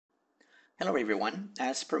Hello everyone.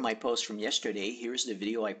 As per my post from yesterday, here's the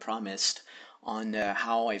video I promised on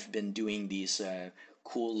how I've been doing these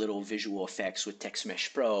cool little visual effects with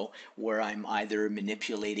TextMesh Pro, where I'm either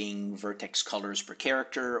manipulating vertex colors per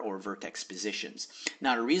character or vertex positions.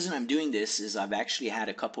 Now the reason I'm doing this is I've actually had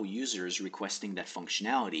a couple users requesting that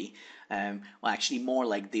functionality. Well, actually more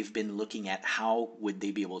like they've been looking at how would they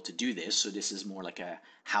be able to do this. So this is more like a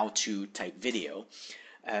how-to type video.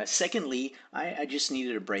 Secondly, I just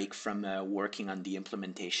needed a break from working on the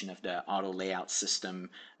implementation of the auto layout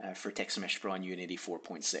system for TextMesh Pro on Unity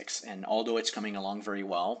 4.6. And although it's coming along very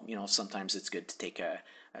well, sometimes it's good to take a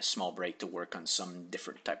small break to work on some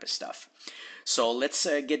different type of stuff. So let's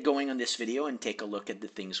get going on this video and take a look at the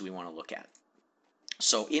things we want to look at.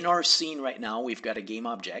 So in our scene right now, we've got a game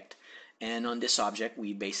object. And on this object,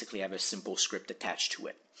 we basically have a simple script attached to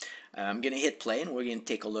it. I'm going to hit play and we're going to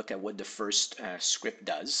take a look at what the first script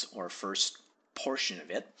does, or first portion of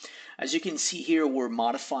it. As you can see here, we're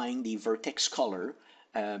modifying the vertex color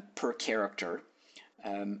per character.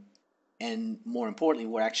 And more importantly,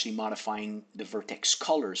 we're actually modifying the vertex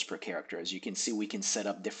colors per character. As you can see, we can set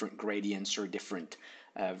up different gradients or different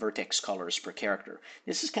vertex colors per character.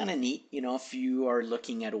 This is kind of neat, if you are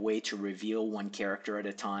looking at a way to reveal one character at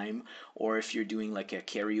a time, or if you're doing like a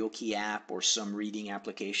karaoke app or some reading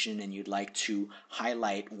application and you'd like to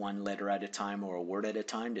highlight one letter at a time or a word at a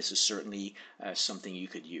time, this is certainly something you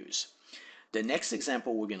could use. The next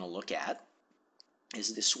example we're going to look at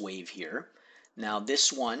is this wave here. Now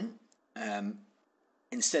this one,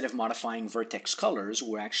 instead of modifying vertex colors,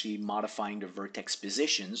 we're actually modifying the vertex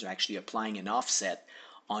positions, or actually applying an offset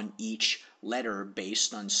on each letter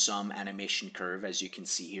based on some animation curve, as you can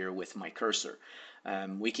see here with my cursor.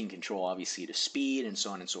 We can control obviously the speed and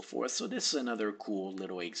so on and so forth. So this is another cool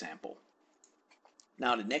little example.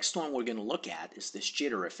 Now the next one we're going to look at is this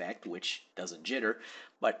jitter effect, which doesn't jitter,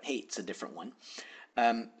 but hey, it's a different one.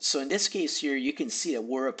 So in this case here, you can see that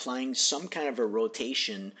we're applying some kind of a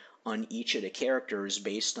rotation on each of the characters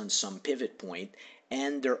based on some pivot point,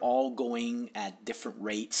 and they're all going at different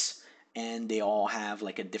rates, and they all have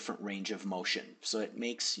like a different range of motion. So it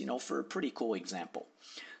makes, for a pretty cool example.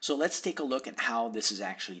 So let's take a look at how this is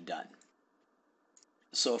actually done.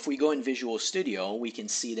 So if we go in Visual Studio, we can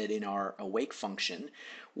see that in our awake function,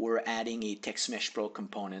 we're adding a TextMesh Pro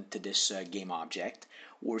component to this game object.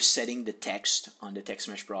 We're setting the text on the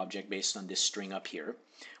TextMesh Pro object based on this string up here.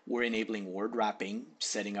 We're enabling word wrapping,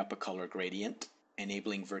 setting up a color gradient,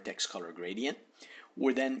 enabling vertex color gradient.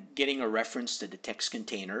 We're then getting a reference to the text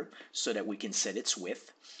container so that we can set its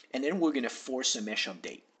width. And then we're going to force a mesh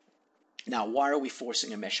update. Now, why are we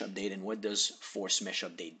forcing a mesh update, and what does force mesh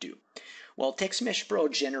update do? Well, TextMesh Pro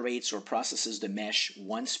generates or processes the mesh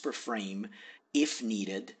once per frame if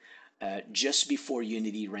needed, just before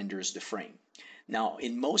Unity renders the frame. Now,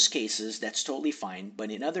 in most cases, that's totally fine,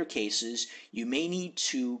 but in other cases, you may need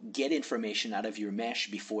to get information out of your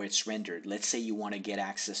mesh before it's rendered. Let's say you want to get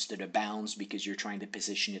access to the bounds because you're trying to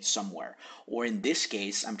position it somewhere. Or in this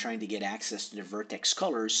case, I'm trying to get access to the vertex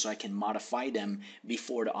colors so I can modify them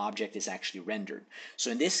before the object is actually rendered.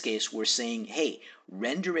 So in this case, we're saying, hey,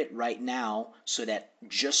 render it right now so that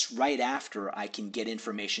just right after I can get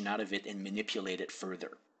information out of it and manipulate it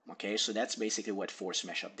further. Okay, so that's basically what force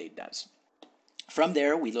mesh update does. From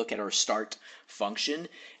there, we look at our start function,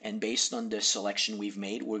 and based on the selection we've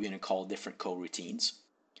made, we're going to call different coroutines.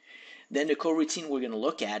 Then the coroutine we're going to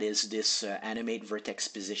look at is this animate vertex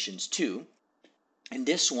positions 2. And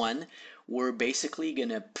this one, we're basically going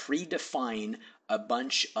to predefine a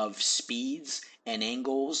bunch of speeds and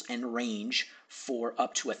angles and range for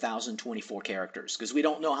up to 1024 characters, because we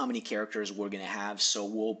don't know how many characters we're going to have, so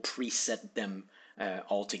we'll preset them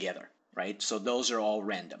all together, right? So those are all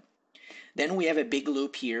random. Then we have a big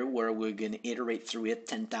loop here where we're going to iterate through it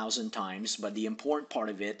 10,000 times, but the important part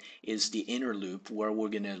of it is the inner loop where we're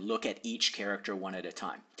going to look at each character one at a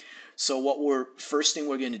time. So first thing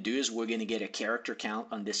we're going to do is we're going to get a character count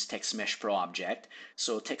on this TextMesh Pro object.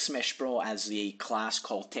 So TextMesh Pro has a class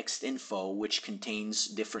called TextInfo, which contains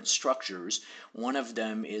different structures. One of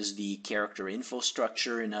them is the character info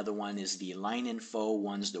structure, another one is the line info,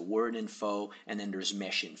 one's the word info, and then there's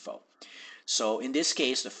mesh info. So in this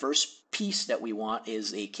case, the first piece that we want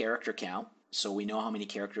is a character count. So we know how many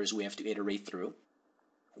characters we have to iterate through.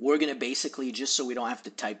 We're going to basically, just so we don't have to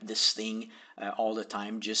type this thing all the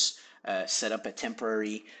time, just set up a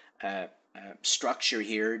temporary structure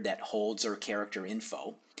here that holds our character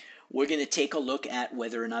info. We're going to take a look at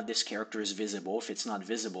whether or not this character is visible. If it's not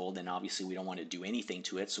visible, then obviously we don't want to do anything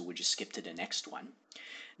to it, so we'll just skip to the next one.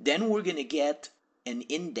 Then we're going to get an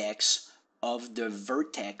index of the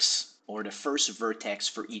vertex, or the first vertex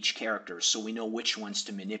for each character, so we know which ones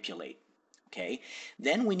to manipulate. Okay,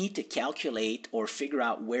 then we need to calculate or figure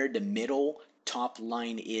out where the middle top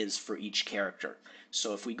line is for each character.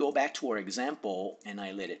 So if we go back to our example and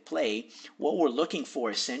I let it play, what we're looking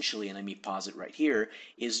for essentially, and let me pause it right here,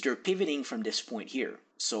 is they're pivoting from this point here.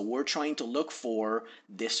 So we're trying to look for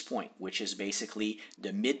this point, which is basically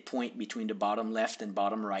the midpoint between the bottom left and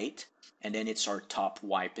bottom right, and then it's our top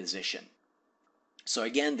Y position. So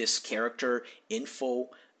again, this character info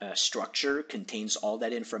structure contains all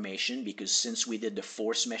that information because since we did the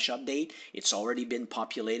force mesh update, it's already been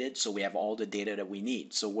populated, so we have all the data that we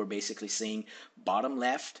need. So we're basically saying bottom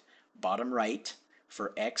left, bottom right.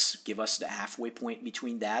 For X, give us the halfway point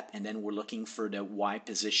between that, and then we're looking for the Y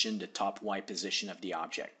position, the top Y position of the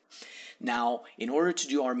object. Now, in order to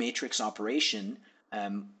do our matrix operation,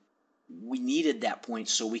 we needed that point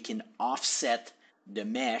so we can offset the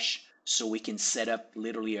mesh so we can set up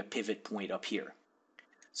literally a pivot point up here.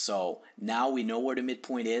 So now we know where the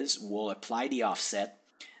midpoint is. We'll apply the offset.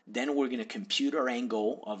 Then we're going to compute our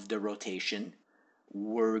angle of the rotation.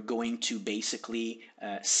 We're going to basically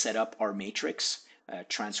set up our matrix,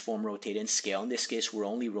 transform, rotate, and scale. In this case, we're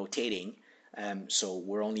only rotating, so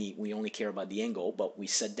we only care about the angle, but we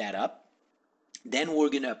set that up. Then we're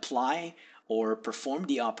going to apply or perform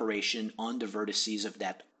the operation on the vertices of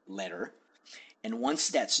that letter. And once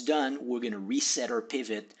that's done, we're going to reset our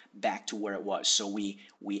pivot back to where it was. So we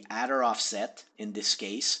add our offset in this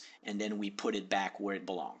case, and then we put it back where it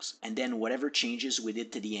belongs. And then whatever changes we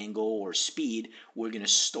did to the angle or speed, we're going to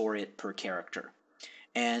store it per character.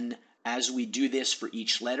 And as we do this for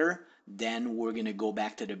each letter, then we're going to go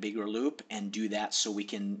back to the bigger loop and do that so we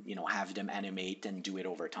can, have them animate and do it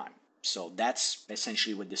over time. So that's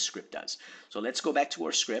essentially what this script does. So let's go back to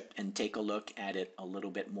our script and take a look at it a little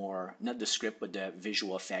bit more, not the script, but the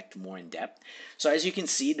visual effect more in depth. So as you can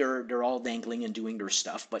see, they're all dangling and doing their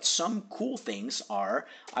stuff, but some cool things are,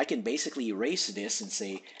 I can basically erase this and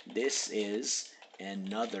say, this is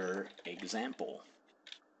another example.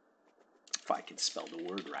 If I can spell the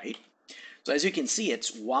word right. So as you can see,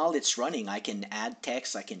 while it's running, I can add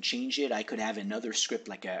text, I can change it. I could have another script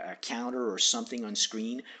like a counter or something on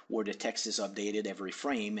screen where the text is updated every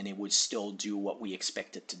frame and it would still do what we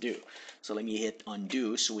expect it to do. So let me hit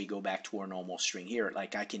undo so we go back to our normal string here.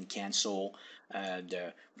 Like I can cancel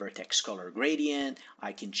the vertex color gradient.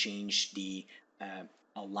 I can change the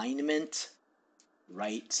alignment,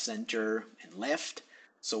 right, center, and left.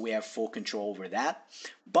 So we have full control over that.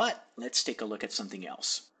 But let's take a look at something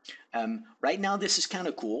else. Right now this is kind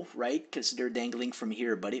of cool, right? Because they're dangling from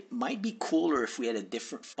here, but it might be cooler if we had a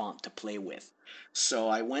different font to play with. So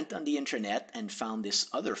I went on the internet and found this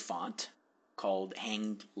other font called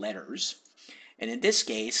Hanged Letters. And in this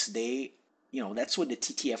case, that's what the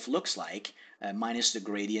TTF looks like, minus the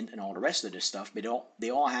gradient and all the rest of the stuff, but they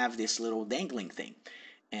all have this little dangling thing.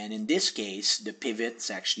 And in this case, the pivot's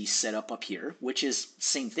actually set up here, which is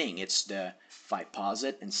same thing. It's if I pause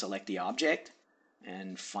it and select the object,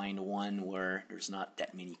 and find one where there's not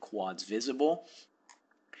that many quads visible.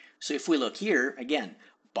 So if we look here, again,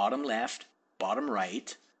 bottom left, bottom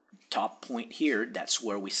right, top point here, that's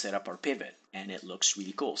where we set up our pivot, and it looks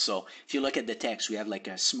really cool. So if you look at the text, we have like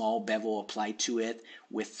a small bevel applied to it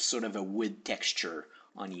with sort of a wood texture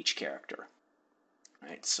on each character. All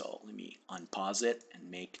right, so let me unpause it and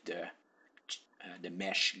make the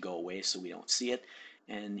mesh go away so we don't see it.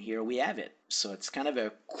 And here we have it. So it's kind of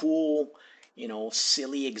a cool,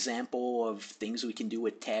 silly example of things we can do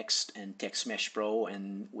with text and TextMesh Pro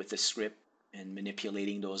and with the script and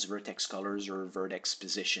manipulating those vertex colors or vertex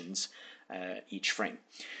positions each frame.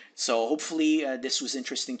 So hopefully this was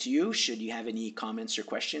interesting to you. Should you have any comments or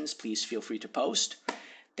questions, please feel free to post.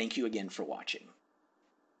 Thank you again for watching.